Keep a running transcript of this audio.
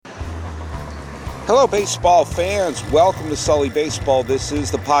Hello, baseball fans. Welcome to Sully Baseball. This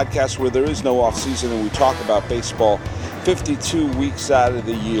is the podcast where there is no off-season and we talk about baseball 52 weeks out of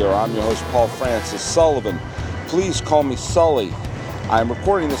the year. I'm your host, Paul Francis Sullivan. Please call me Sully. I'm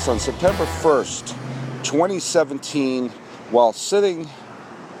recording this on September 1st, 2017, while sitting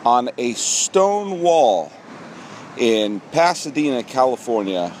on a stone wall in Pasadena,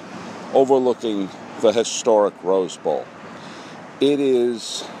 California, overlooking the historic Rose Bowl. It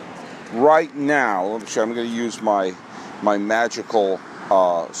is right now, let me show you, I'm going to use my magical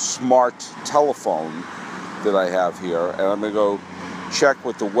smart telephone that I have here, and I'm going to go check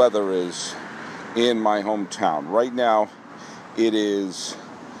what the weather is in my hometown. Right now, it's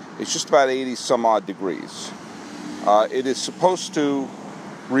just about 80 some odd degrees. It is supposed to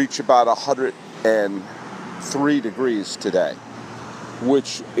reach about 103 degrees today,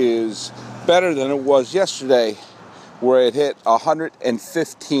 which is better than it was yesterday, where it hit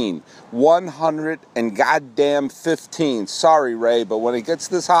 115. 115. Sorry, Ray, but when it gets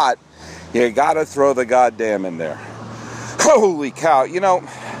this hot, you gotta throw the goddamn in there. Holy cow! You know,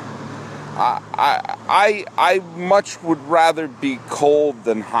 I much would rather be cold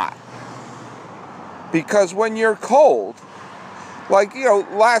than hot, because when you're cold, like, you know,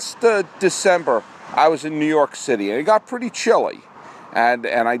 last December I was in New York City and it got pretty chilly. And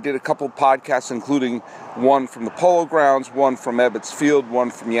I did a couple of podcasts, including one from the Polo Grounds, one from Ebbets Field,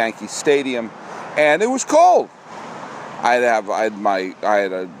 one from Yankee Stadium, and it was cold. I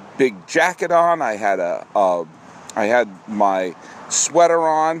had a big jacket on. I had my sweater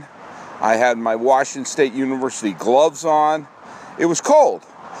on. I had my Washington State University gloves on. It was cold,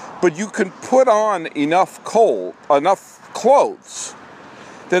 but you can put on enough clothes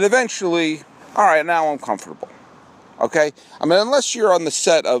that eventually, all right, now I'm comfortable. Okay? I mean, unless you're on the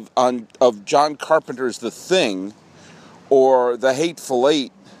set of John Carpenter's The Thing or The Hateful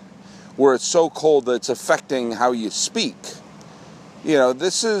Eight, where it's so cold that it's affecting how you speak, you know,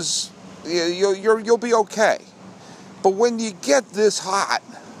 this is, you'll be okay. But when you get this hot,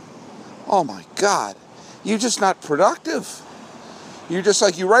 oh my God, you're just not productive. You're just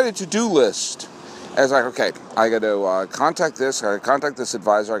like, you write a to-do list. As like, okay, I got to contact this, got to contact this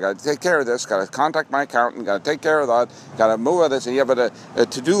advisor, I got to take care of this, got to contact my accountant, got to take care of that, got to move on this, and you have a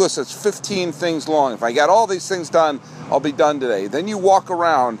to-do list that's 15 things long. If I got all these things done, I'll be done today. Then you walk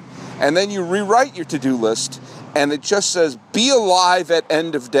around, and then you rewrite your to-do list, and it just says, be alive at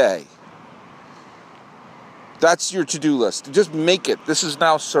end of day. That's your to-do list. Just make it. This is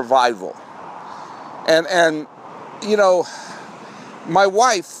now survival. And you know, my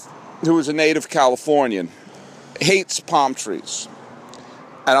wife, who is a native Californian, hates palm trees.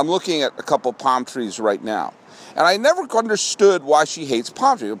 And I'm looking at a couple palm trees right now. And I never understood why she hates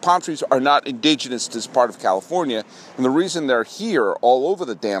palm trees. Palm trees are not indigenous to this part of California. And the reason they're here all over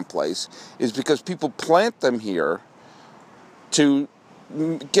the damn place is because people plant them here to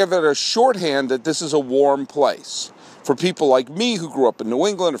give it a shorthand that this is a warm place. For people like me who grew up in New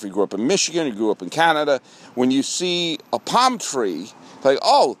England, if you grew up in Michigan, you grew up in Canada, when you see a palm tree, like,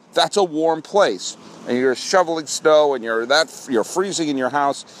 oh, that's a warm place. And you're shoveling snow and you're freezing in your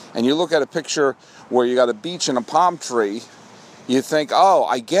house, and you look at a picture where you got a beach and a palm tree, you think, oh,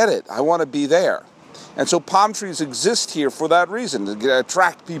 I get it. I want to be there. And so palm trees exist here for that reason, to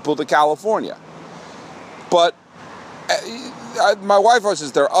attract people to California. But my wife always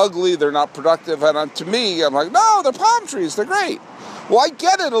says they're ugly, they're not productive, and to me, I'm like, no, they're palm trees, they're great. Well, I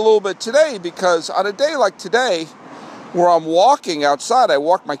get it a little bit today, because on a day like today, where I'm walking outside, I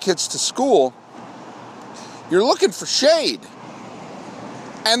walk my kids to school, you're looking for shade.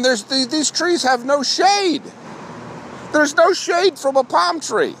 And these trees have no shade. There's no shade from a palm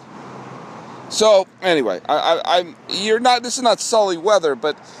tree. So, anyway, this is not Sully weather,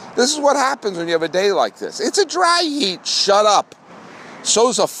 but this is what happens when you have a day like this. It's a dry heat, shut up.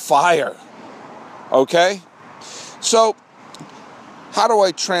 So's a fire. Okay? So, how do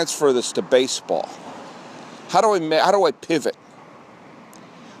I transfer this to baseball? How do I pivot?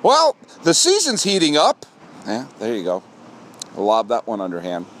 Well, the season's heating up. Yeah, there you go. I lobbed that one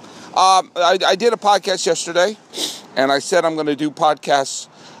underhand. I did a podcast yesterday, and I said I'm going to do podcasts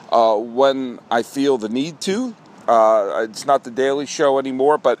when I feel the need to. It's not the daily show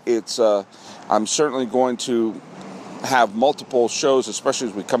anymore, but I'm certainly going to have multiple shows, especially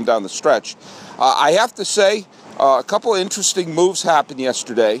as we come down the stretch. I have to say, a couple of interesting moves happened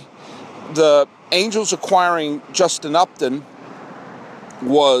yesterday. The Angels acquiring Justin Upton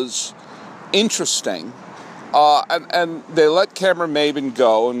was interesting, and they let Cameron Maybin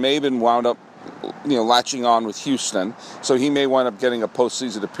go, and Maybin wound up, latching on with Houston, so he may wind up getting a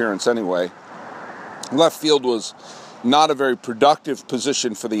postseason appearance anyway. Left field was not a very productive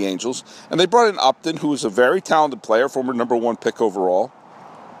position for the Angels. And they brought in Upton, who is a very talented player, former number 1 pick overall,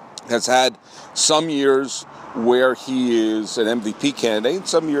 has had some years where he is an MVP candidate, and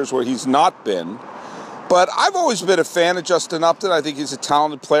some years where he's not been. But I've always been a fan of Justin Upton. I think he's a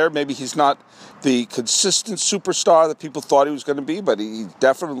talented player. Maybe he's not the consistent superstar that people thought he was going to be, but he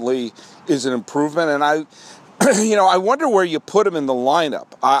definitely is an improvement. And I wonder where you put him in the lineup.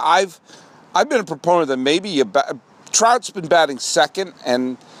 I've been a proponent that maybe Trout's been batting second,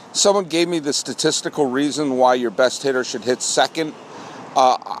 and someone gave me the statistical reason why your best hitter should hit second.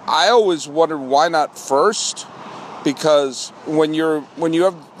 I always wondered why not first, because when you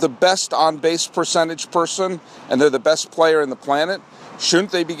have the best on-base percentage person and they're the best player in the planet,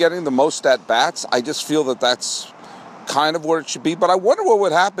 shouldn't they be getting the most at-bats? I just feel that that's kind of what it should be. But I wonder what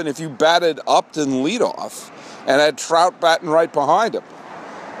would happen if you batted Upton leadoff and had Trout batting right behind him.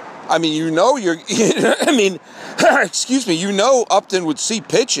 I mean, excuse me, Upton would see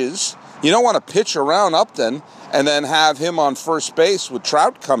pitches. You don't want to pitch around Upton and then have him on first base with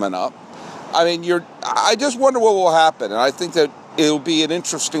Trout coming up. I mean, I just wonder what will happen. And I think that it'll be an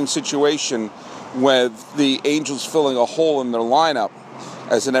interesting situation with the Angels filling a hole in their lineup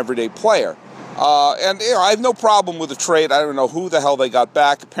as an everyday player. And I have no problem with the trade. I don't know who the hell they got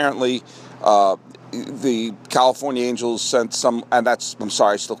back. Apparently, the California Angels sent some, and I'm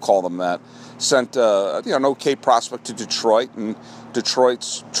sorry, I still call them that, sent an okay prospect to Detroit, and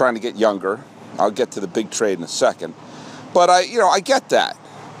Detroit's trying to get younger. I'll get to the big trade in a second. But I get that.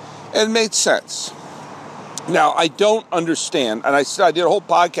 And it made sense. Now, I don't understand, and I did a whole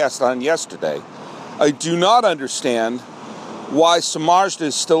podcast on it yesterday. I do not understand why Sabathia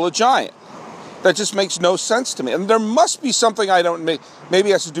is still a Giant. That just makes no sense to me. And there must be something maybe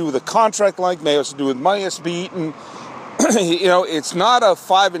it has to do with the contract length, maybe it has to do with money has to be eaten. It's not a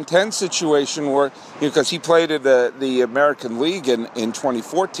 5 and 10 situation where, because he played at the American League in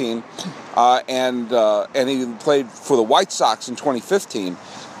 2014, and he played for the White Sox in 2015.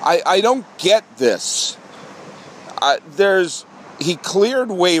 I don't get this. He cleared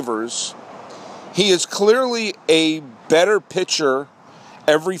waivers. He is clearly a better pitcher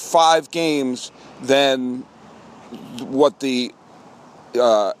every 5 games than what the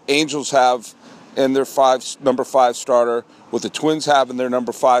Angels have in their number 5 starter, what the Twins have in their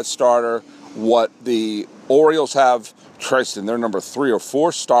number 5 starter, what the Orioles have, in their number 3 or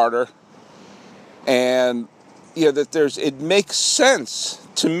 4 starter. And it makes sense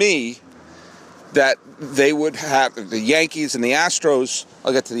to me that they would have the Yankees and the Astros.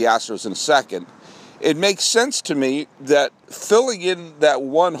 I'll get to the Astros in a second. It makes sense to me that filling in that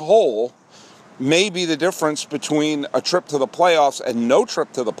one hole may be the difference between a trip to the playoffs and no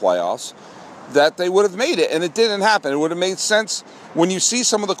trip to the playoffs, that they would have made it. And it didn't happen. It would have made sense when you see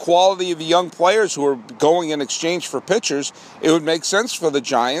some of the quality of the young players who are going in exchange for pitchers. It would make sense for the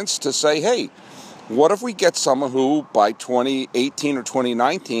Giants to say, hey, what if we get someone who by 2018 or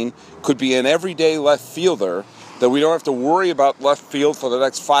 2019 could be an everyday left fielder, that we don't have to worry about left field for the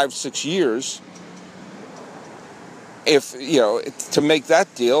next 5-6 years, if to make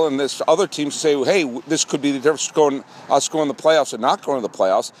that deal, and this other teams say, hey, this could be the difference between us going to the playoffs and not going to the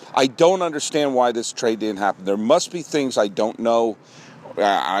playoffs. I don't understand why this trade didn't happen. There must be things I don't know.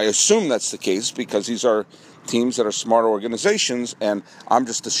 I assume that's the case because these are teams that are smart organizations, and I'm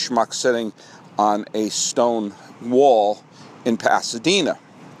just a schmuck sitting on a stone wall in Pasadena.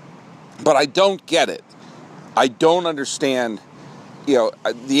 But I don't get it. I don't understand.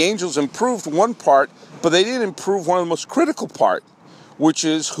 The Angels improved one part, but they didn't improve one of the most critical part, which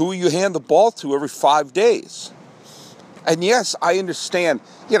is who you hand the ball to every 5 days. And yes, I understand,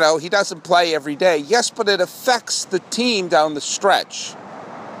 he doesn't play every day. Yes, but it affects the team down the stretch.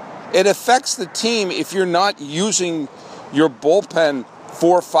 It affects the team if you're not using your bullpen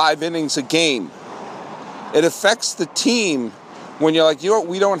 4 or 5 innings a game. It affects the team when you're like,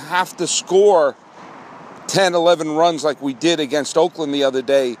 we don't have to score 10, 11 runs like we did against Oakland the other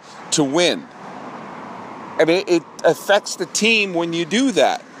day to win. I mean, it affects the team when you do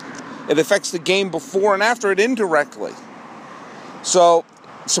that. It affects the game before and after it indirectly. So,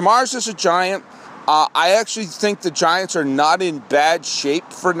 Sabathia is a Giant. I actually think the Giants are not in bad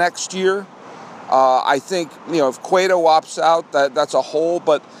shape for next year. I think, if Cueto opts out, that's a hole,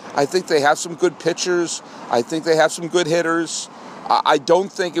 but I think they have some good pitchers. I think they have some good hitters. I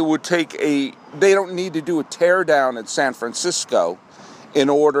don't think it would take they don't need to do a teardown at San Francisco in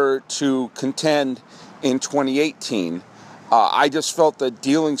order to contend in 2018. I just felt that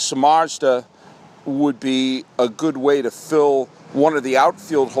dealing Sabathia would be a good way to fill one of the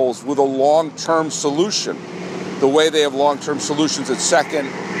outfield holes with a long-term solution. The way they have long-term solutions at second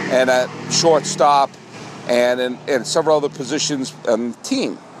and at shortstop and in several other positions on the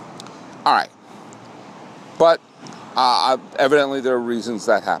team. All right. But evidently there are reasons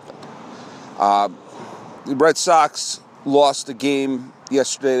that happened. The Red Sox lost the game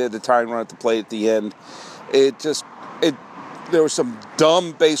yesterday. They had the tying run at the plate at the end. There were some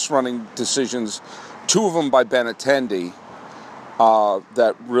dumb base running decisions, two of them by Benintendi,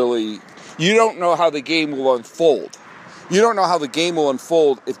 that really, you don't know how the game will unfold. You don't know how the game will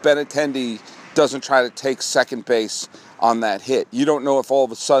unfold if Benintendi doesn't try to take second base on that hit. You don't know if all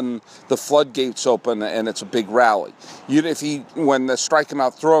of a sudden the floodgates open and it's a big rally. When the strike him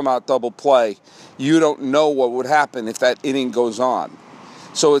out, throw him out, double play, you don't know what would happen if that inning goes on.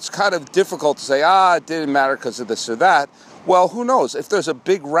 So it's kind of difficult to say, it didn't matter because of this or that. Well, who knows? If there's a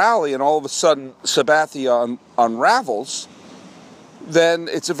big rally and all of a sudden Sabathia unravels, then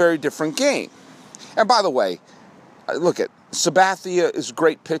it's a very different game. And by the way, look at Sabathia is a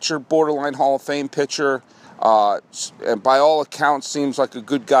great pitcher, borderline Hall of Fame pitcher, and by all accounts seems like a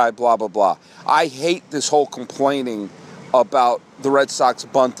good guy, blah, blah, blah. I hate this whole complaining about the Red Sox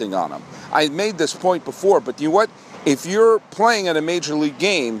bunting on him. I made this point before, but you know what? If you're playing in a major league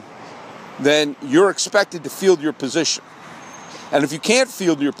game, then you're expected to field your position. And if you can't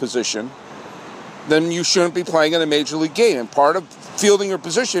field your position, then you shouldn't be playing in a major league game. And part of fielding your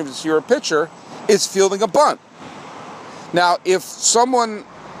position, if you're a pitcher, is fielding a bunt. Now,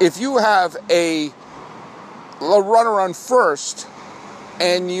 if you have a runner on first,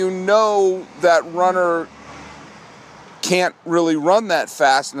 and you know that runner can't really run that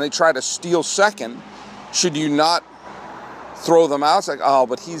fast, and they try to steal second, should you not throw them out? It's like,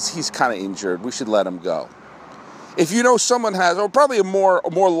 but he's kind of injured. We should let him go. If you know someone has, or probably more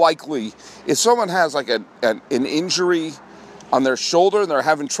likely, if someone has like an injury on their shoulder and they're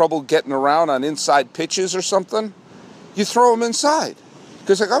having trouble getting around on inside pitches or something, you throw them inside.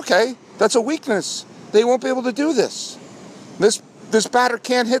 Because like, okay, that's a weakness. They won't be able to do this. This batter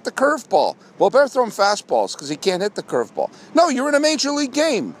can't hit the curveball. Well, better throw him fastballs because he can't hit the curveball. No, you're in a major league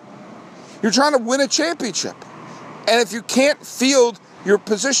game. You're trying to win a championship. And if you can't field your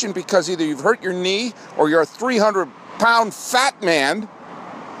position because either you've hurt your knee or you're a 300-pound fat man,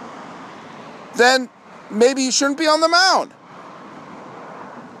 then maybe you shouldn't be on the mound.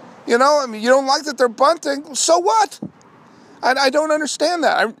 You know, I mean, you don't like that they're bunting. So what? I don't understand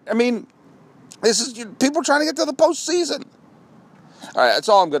that. I mean, this is people trying to get to the postseason. All right, that's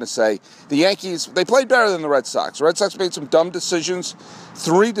all I'm going to say. The Yankees, they played better than the Red Sox. The Red Sox made some dumb decisions.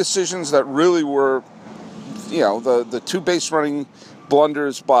 3 decisions that really were, the 2 base running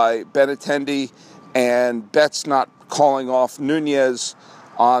blunders by Benintendi and Betts not calling off Nunez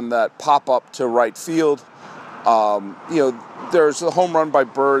on that pop-up to right field. There's the home run by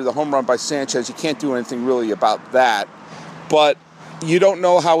Bird, the home run by Sanchez. You can't do anything really about that. But you don't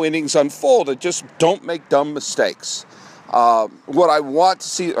know how innings unfold. Just don't make dumb mistakes. What I want to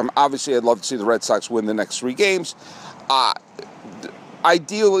see, obviously I'd love to see the Red Sox win the next 3 games.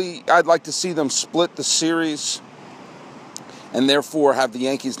 Ideally, I'd like to see them split the series and therefore have the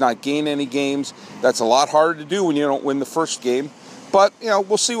Yankees not gain any games. That's a lot harder to do when you don't win the first game. But,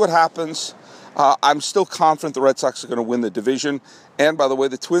 we'll see what happens. I'm still confident the Red Sox are going to win the division. And, by the way,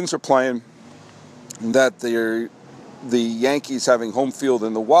 the Twins are playing that the Yankees having home field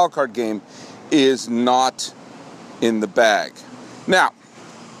in the wild card game is not in the bag. Now,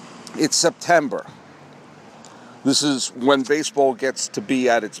 it's September. This is when baseball gets to be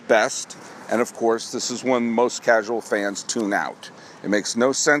at its best. And, of course, this is when most casual fans tune out. It makes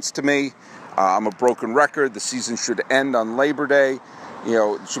no sense to me. I'm a broken record. The season should end on Labor Day.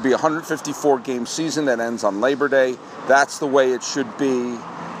 It should be a 154-game season that ends on Labor Day. That's the way it should be.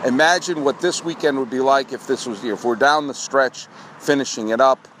 Imagine what this weekend would be like if this was, if we're down the stretch, finishing it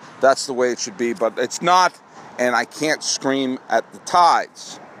up. That's the way it should be, but it's not, and I can't scream at the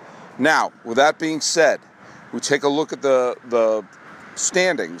tides. Now, with that being said, we take a look at the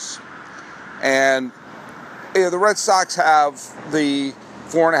standings, and the Red Sox have the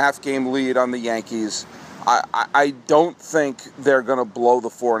 4.5-game lead on the Yankees. I don't think they're going to blow the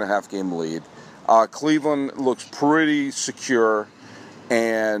 4.5-game lead. Cleveland looks pretty secure,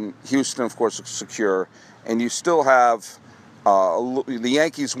 and Houston, of course, looks secure. And you still have the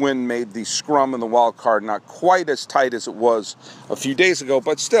Yankees win made the scrum in the wild card not quite as tight as it was a few days ago,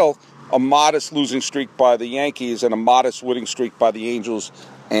 but still a modest losing streak by the Yankees and a modest winning streak by the Angels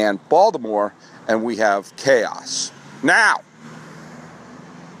and Baltimore, and we have chaos. Now,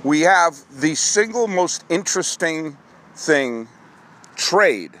 we have the single most interesting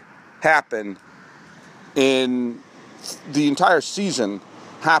trade happen in the entire season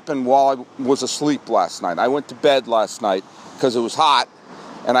happened while I was asleep last night. I went to bed last night because it was hot,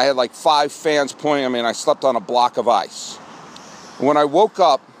 and I had like 5 fans pointing at me, and I slept on a block of ice. When I woke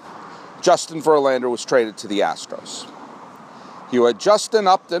up, Justin Verlander was traded to the Astros. You had Justin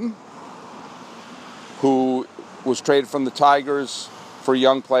Upton, who was traded from the Tigers for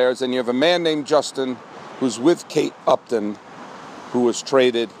young players, and you have a man named Justin who's with Kate Upton, who was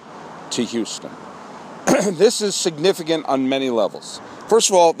traded to Houston. This is significant on many levels. First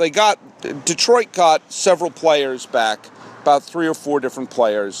of all, Detroit got several players back, about 3 or 4 different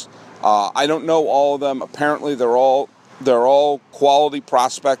players. I don't know all of them. Apparently, they're all quality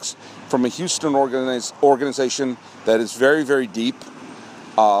prospects from a Houston organization that is very, very deep.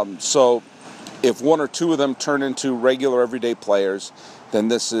 So if 1 or 2 of them turn into regular everyday players, then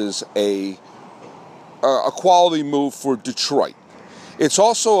this is a quality move for Detroit. It's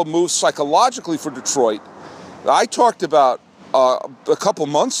also a move psychologically for Detroit. I talked about a couple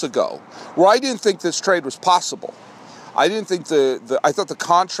months ago where I didn't think this trade was possible. I didn't think I thought the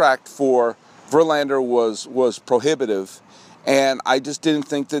contract for Verlander was prohibitive, and I just didn't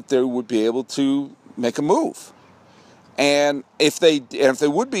think that they would be able to make a move. And if they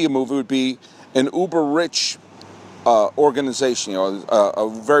would be a move, it would be an uber-rich organization, a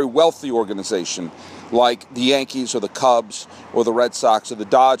very wealthy organization like the Yankees or the Cubs or the Red Sox or the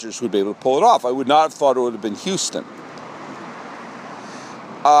Dodgers who would be able to pull it off. I would not have thought it would have been Houston.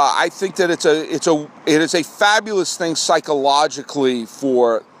 I think that it is a fabulous thing psychologically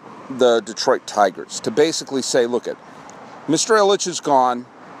for the Detroit Tigers to basically say, look, Mr. Ilitch is gone.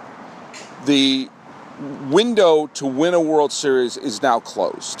 The window to win a World Series is now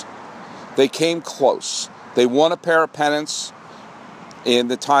closed. They came close. They won a pair of pennants in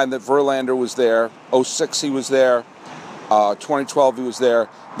the time that Verlander was there. 2006 he was there. 2012 he was there.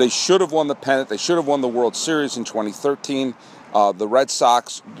 They should have won the pennant. They should have won the World Series in 2013. The Red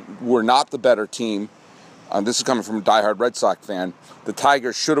Sox were not the better team. This is coming from a diehard Red Sox fan. The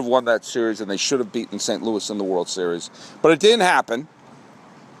Tigers should have won that series, and they should have beaten St. Louis in the World Series. But it didn't happen.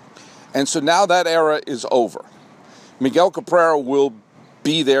 And so now that era is over. Miguel Cabrera will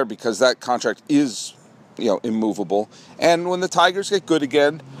be there because that contract is, immovable. And when the Tigers get good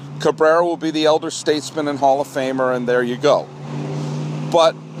again, Cabrera will be the elder statesman and Hall of Famer, and there you go.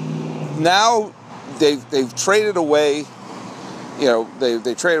 But now they've traded away.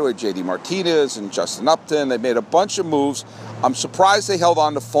 They traded away J.D. Martinez and Justin Upton. They made a bunch of moves. I'm surprised they held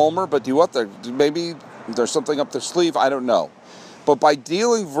on to Fulmer, but maybe there's something up their sleeve. I don't know. But by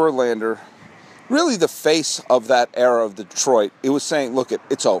dealing Verlander, really the face of that era of Detroit, it was saying, look,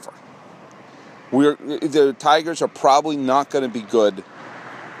 it's over. The Tigers are probably not going to be good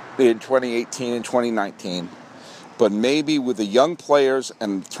in 2018 and 2019. But maybe with the young players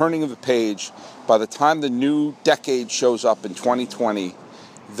and turning of the page, by the time the new decade shows up in 2020,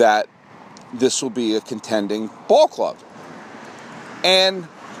 that this will be a contending ball club. And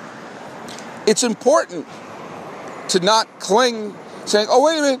it's important to not cling, saying, oh,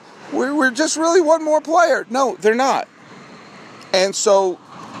 wait a minute, we're just really one more player. No, they're not. And so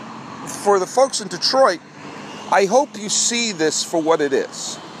for the folks in Detroit, I hope you see this for what it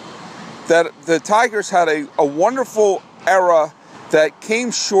is. That the Tigers had a wonderful era that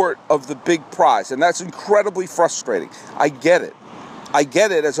came short of the big prize, and that's incredibly frustrating. I get it. I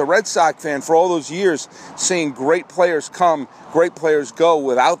get it as a Red Sox fan for all those years, seeing great players come, great players go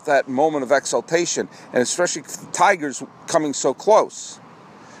without that moment of exaltation, and especially the Tigers coming so close.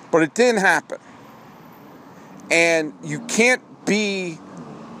 But it didn't happen. And you can't be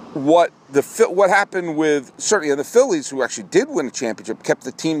what happened with certainly the Phillies, who actually did win a championship, kept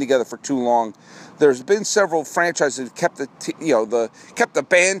the team together for too long. There's been several franchises that kept kept the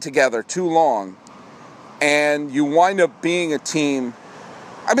band together too long, and you wind up being a team.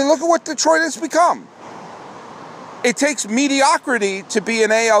 I mean, look at what Detroit has become. It takes mediocrity to be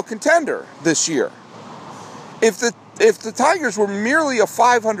an AL contender this year. If the Tigers were merely a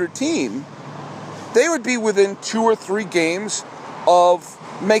 500 team, they would be within 2 or 3 games of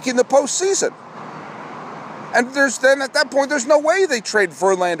making the postseason. And at that point, there's no way they trade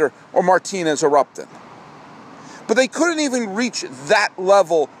Verlander or Martinez or Upton. But they couldn't even reach that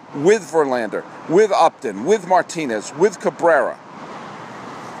level with Verlander, with Upton, with Martinez, with Cabrera.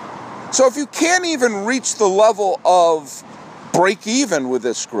 So if you can't even reach the level of break even with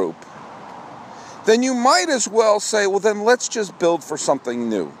this group, then you might as well say, well, then let's just build for something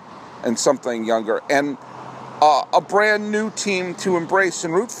new and something younger and a brand new team to embrace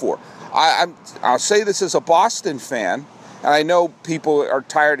and root for. I'll say this as a Boston fan, and I know people are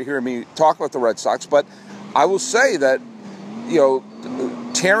tired of hearing me talk about the Red Sox, but I will say that,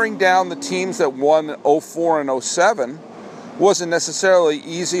 tearing down the teams that won 04 and 07 wasn't necessarily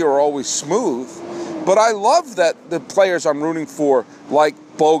easy or always smooth, but I love that the players I'm rooting for, like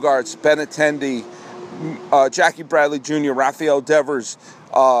Bogarts, Benintendi, Jackie Bradley Jr., Rafael Devers,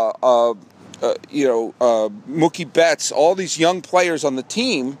 Mookie Betts, all these young players on the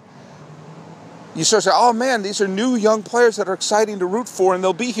team, you start saying, oh man, these are new young players that are exciting to root for, and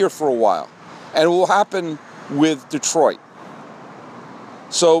they'll be here for a while. And it will happen with Detroit.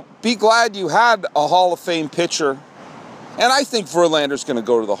 So be glad you had a Hall of Fame pitcher, and I think Verlander's going to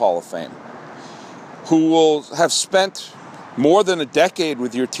go to the Hall of Fame, who will have spent more than a decade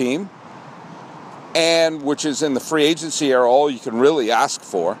with your team, and which is in the free agency era all you can really ask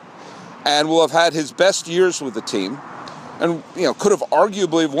for, and will have had his best years with the team, and could have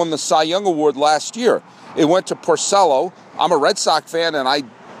arguably won the Cy Young Award last year. It went to Porcello. I'm a Red Sox fan, and I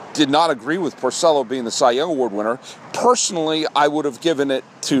did not agree with Porcello being the Cy Young Award winner. Personally, I would have given it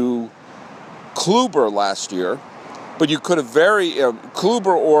to Kluber last year, but you could have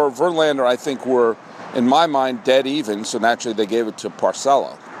Kluber or Verlander, I think, were, in my mind, dead even, so naturally they gave it to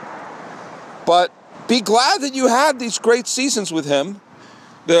Porcello. But be glad that you had these great seasons with him,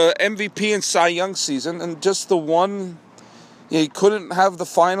 the MVP and Cy Young season, and just the one, he couldn't have the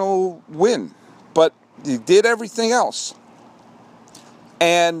final win, but he did everything else.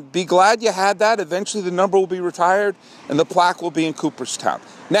 And be glad you had that. Eventually the number will be retired and the plaque will be in Cooperstown.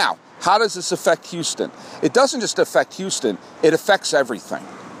 Now, how does this affect Houston? It doesn't just affect Houston, it affects everything.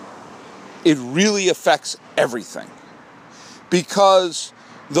 It really affects everything. Because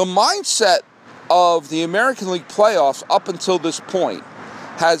the mindset of the American League playoffs up until this point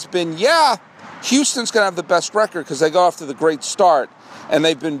has been, Houston's going to have the best record because they got off to the great start and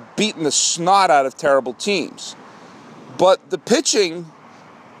they've been beating the snot out of terrible teams. But the pitching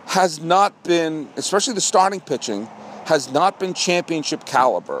has not been, especially the starting pitching, has not been championship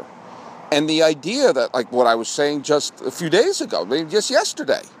caliber. And the idea that, like what I was saying just a few days ago, maybe just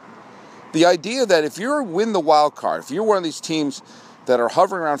yesterday, the idea that if you win the wild card, if you're one of these teams that are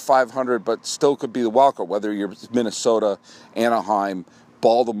hovering around 500 but still could be the wild card, whether you're Minnesota, Anaheim,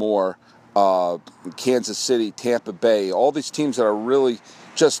 Baltimore, Kansas City, Tampa Bay, all these teams that are really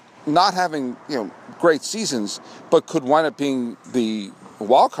just not having great seasons but could wind up being the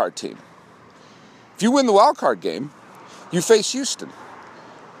wild card team. If you win the wild card game, you face Houston.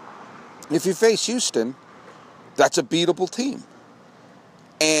 If you face Houston, that's a beatable team.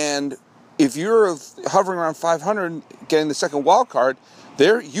 And if you're hovering around 500, getting the second wild card,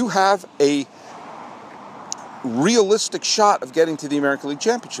 there you have a realistic shot of getting to the American League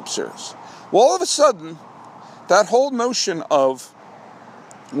Championship Series. Well, all of a sudden, that whole notion of,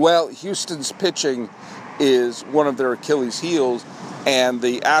 Houston's pitching is one of their Achilles heels, and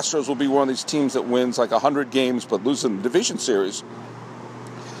the Astros will be one of these teams that wins like 100 games but loses in the division series,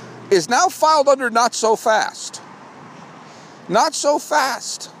 is now filed under not so fast. Not so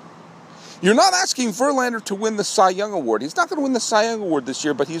fast. You're not asking Verlander to win the Cy Young Award. He's not going to win the Cy Young Award this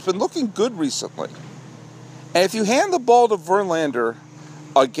year, but he's been looking good recently. And if you hand the ball to Verlander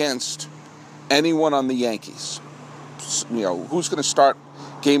against anyone on the Yankees, who's going to start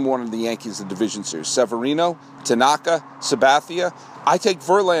Game 1 of the Yankees, the division series? Severino, Tanaka, Sabathia? I take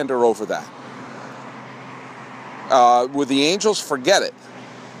Verlander over that. With the Angels, forget it.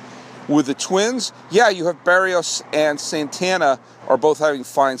 With the Twins, you have Barrios and Santana are both having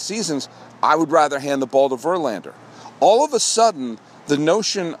fine seasons. I would rather hand the ball to Verlander. All of a sudden, the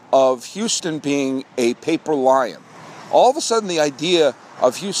notion of Houston being a paper lion, all of a sudden the idea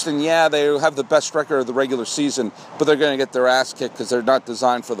of Houston, they have the best record of the regular season, but they're going to get their ass kicked because they're not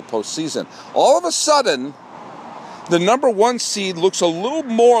designed for the postseason. All of a sudden, the number one seed looks a little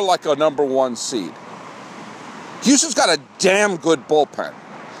more like a number one seed. Houston's got a damn good bullpen,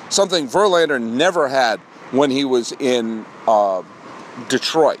 something Verlander never had when he was in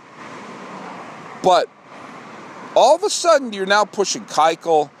Detroit. But all of a sudden, you're now pushing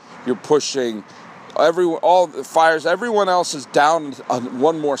Keuchel, you're pushing everyone else is down on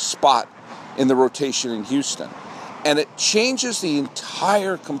one more spot in the rotation in Houston. And it changes the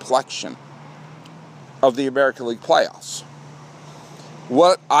entire complexion of the American League playoffs.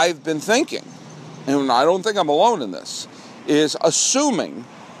 What I've been thinking, and I don't think I'm alone in this, is assuming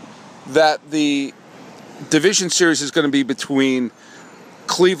that the division series is going to be between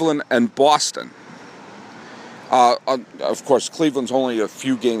Cleveland and Boston. Of course, Cleveland's only a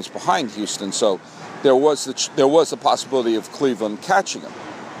few games behind Houston, so there was the possibility of Cleveland catching them.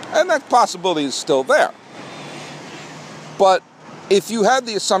 And that possibility is still there. But if you had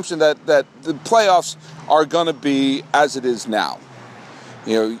the assumption that the playoffs are going to be as it is now,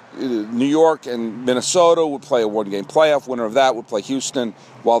 New York and Minnesota would play a one-game playoff. Winner of that would play Houston,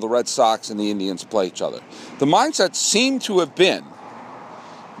 while the Red Sox and the Indians play each other. The mindset seemed to have been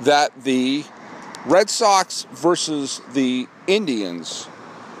that the Red Sox versus the Indians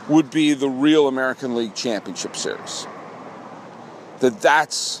would be the real American League Championship Series.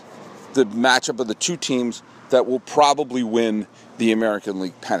 That's the matchup of the two teams that will probably win the American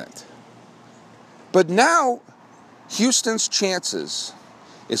League pennant. But now, Houston's chances,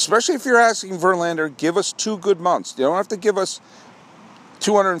 especially if you're asking Verlander, give us 2 good months. You don't have to give us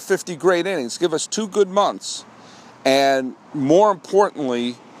 250 great innings. Give us 2 good months. And more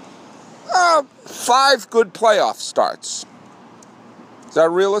importantly, 5 good playoff starts. Is that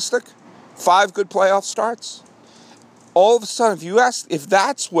realistic? 5 good playoff starts? All of a sudden, if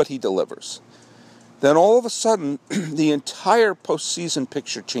that's what he delivers, then all of a sudden, the entire postseason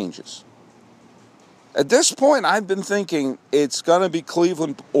picture changes. At this point, I've been thinking it's going to be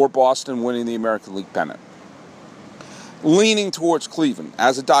Cleveland or Boston winning the American League pennant. Leaning towards Cleveland.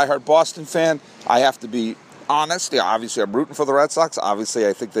 As a diehard Boston fan, I have to be honest. Yeah, obviously, I'm rooting for the Red Sox. Obviously,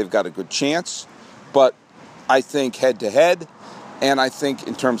 I think they've got a good chance. But I think head-to-head, and I think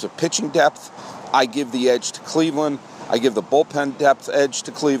in terms of pitching depth, I give the edge to Cleveland. I give the bullpen depth edge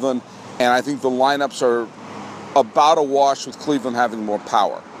to Cleveland. And I think the lineups are about a wash with Cleveland having more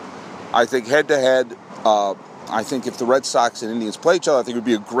power. I think head-to-head, I think if the Red Sox and Indians play each other, I think it would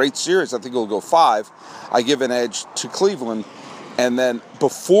be a great series. I think it'll go 5. I give an edge to Cleveland. And then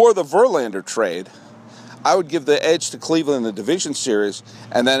before the Verlander trade, I would give the edge to Cleveland in the division series.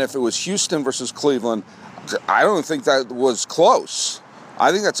 And then if it was Houston versus Cleveland, I don't think that was close.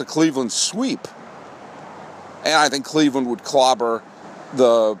 I think that's a Cleveland sweep. And I think Cleveland would clobber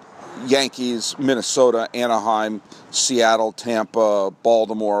the Yankees, Minnesota, Anaheim, Seattle, Tampa,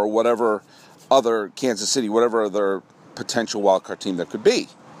 Baltimore, whatever other, Kansas City, whatever other potential wildcard team there could be.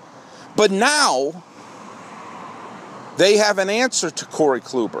 But now, they have an answer to Corey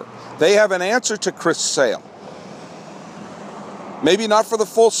Kluber. They have an answer to Chris Sale. Maybe not for the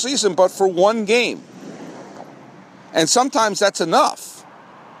full season, but for 1 game. And sometimes that's enough.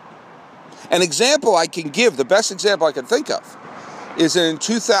 An example I can give, the best example I can think of, is in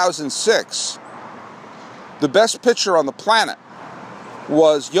 2006, the best pitcher on the planet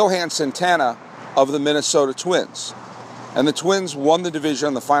was Johan Santana of the Minnesota Twins. And the Twins won the division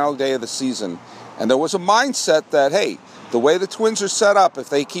on the final day of the season. And there was a mindset that, hey, the way the Twins are set up, if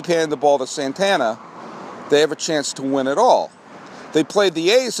they keep handing the ball to Santana, they have a chance to win it all. They played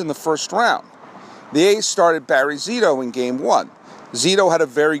the A's in the first round. The A's started Barry Zito in Game 1. Zito had a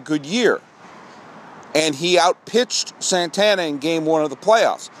very good year. And he outpitched Santana in Game 1 of the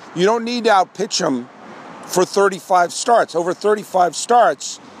playoffs. You don't need to outpitch him for 35 starts. Over 35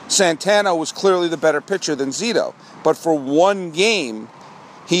 starts, Santana was clearly the better pitcher than Zito. But for 1 game,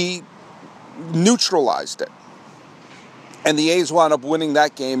 he neutralized it. And the A's wound up winning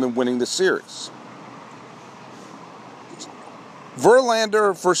that game and winning the series.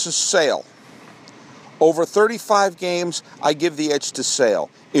 Verlander versus Sale. Over 35 games, I give the edge to Sale.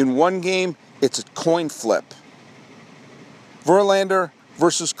 In 1 game, it's a coin flip. Verlander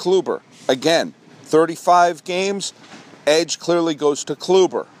versus Kluber. Again, 35 games, edge clearly goes to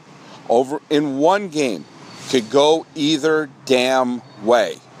Kluber. Over in 1 game, could go either damn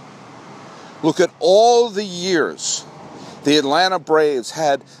way. Look at all the years the Atlanta Braves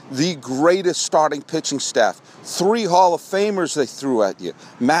had the greatest starting pitching staff. 3 Hall of Famers they threw at you.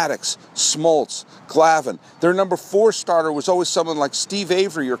 Maddox, Smoltz, Glavine. Their number 4 starter was always someone like Steve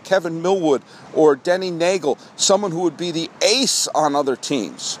Avery or Kevin Millwood or Denny Nagel, someone who would be the ace on other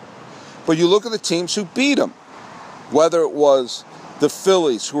teams. But you look at the teams who beat them, whether it was the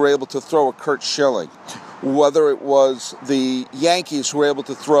Phillies who were able to throw a Curt Schilling, whether it was the Yankees who were able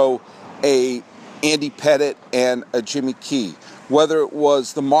to throw a Andy Pettitte and a Jimmy Key, whether it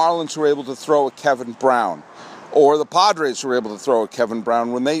was the Marlins who were able to throw a Kevin Brown, or the Padres who were able to throw a Kevin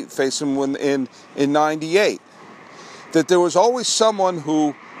Brown when they faced him in 98. That there was always someone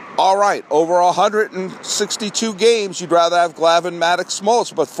who, all right, over 162 games, you'd rather have Glavine, Maddox,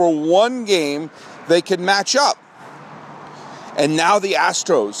 Smoltz, but for 1 game, they could match up. And now the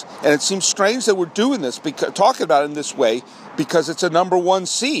Astros, and it seems strange that we're doing this, talking about it in this way, because it's a number 1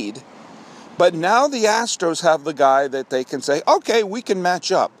 seed. But now the Astros have the guy that they can say, okay, we can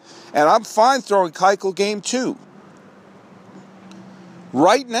match up. And I'm fine throwing Keuchel Game 2.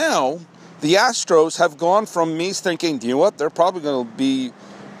 Right now, the Astros have gone from me thinking, you know what, they're probably going to be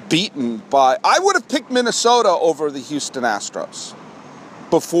beaten by... I would have picked Minnesota over the Houston Astros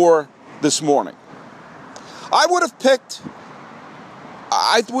before this morning. I would have picked...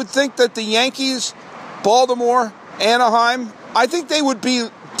 I would think that the Yankees, Baltimore, Anaheim, I think they would be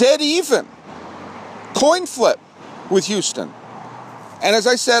dead even. Coin flip with Houston. And as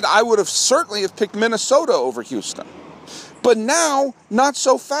I said, I would have certainly have picked Minnesota over Houston. But now, not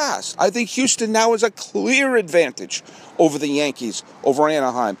so fast. I think Houston now has a clear advantage over the Yankees, over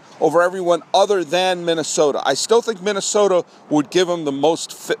Anaheim, over everyone other than Minnesota. I still think Minnesota would give them the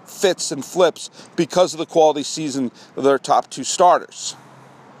most fits and flips because of the quality season of their top two starters.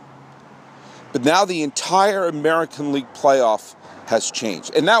 But now the entire American League playoff has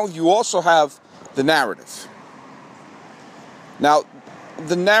changed. And now you also have the narrative. Now,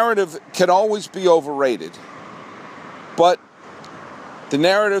 the narrative can always be overrated, but the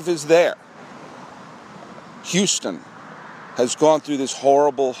narrative is there. Houston has gone through this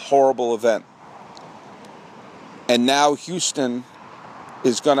horrible, horrible event. And now Houston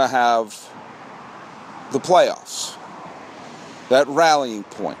is going to have the playoffs. That rallying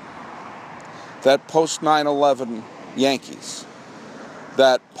point. That post-9/11 Yankees.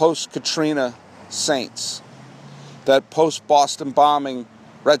 That post-Katrina Saints. That post-Boston bombing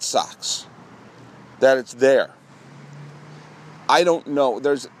Red Sox. That it's there. I don't know.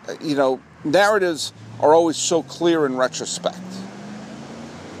 There's, narratives are always so clear in retrospect.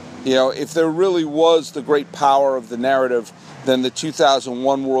 If there really was the great power of the narrative, then the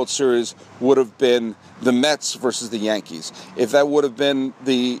 2001 World Series would have been the Mets versus the Yankees. If that would have been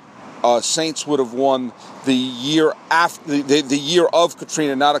the Saints would have won the year after the year of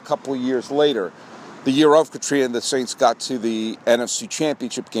Katrina, not a couple of years later. The year of Katrina, the Saints got to the NFC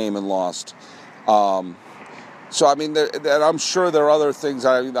Championship game and lost. So, I'm sure there are other things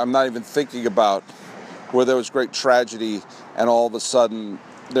I'm not even thinking about where there was great tragedy and all of a sudden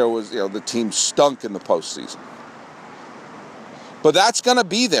there was, the team stunk in the postseason. But that's going to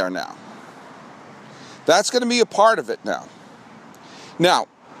be there now. That's going to be a part of it now. Now,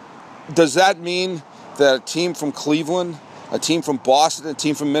 does that mean that a team from Cleveland, a team from Boston, a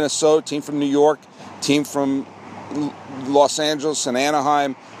team from Minnesota, a team from New York, a team from Los Angeles and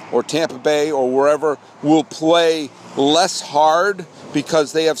Anaheim or Tampa Bay or wherever will play less hard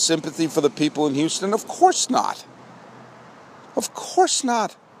because they have sympathy for the people in Houston? Of course not. Of course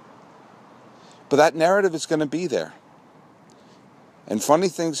not. But that narrative is going to be there. And funny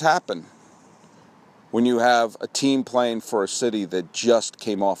things happen when you have a team playing for a city that just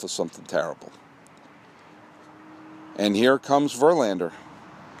came off of something terrible. And here comes Verlander.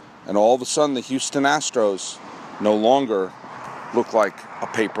 And all of a sudden the Houston Astros no longer look like a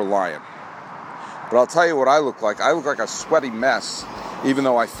paper lion. But I'll tell you what I look like. I look like a sweaty mess, even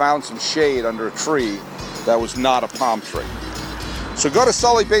though I found some shade under a tree that was not a palm tree. So go to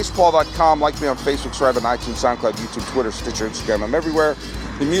SullyBaseball.com, like me on Facebook, subscribe on iTunes, SoundCloud, YouTube, Twitter, Stitcher, Instagram. I'm everywhere.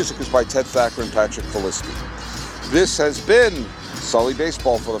 The music is by Ted Thacker and Patrick Feliski. This has been Sully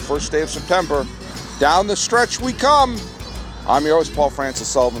Baseball for the first day of September. Down the stretch we come. I'm your host, Paul Francis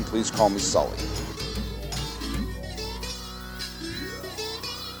Sullivan. Please call me Sully.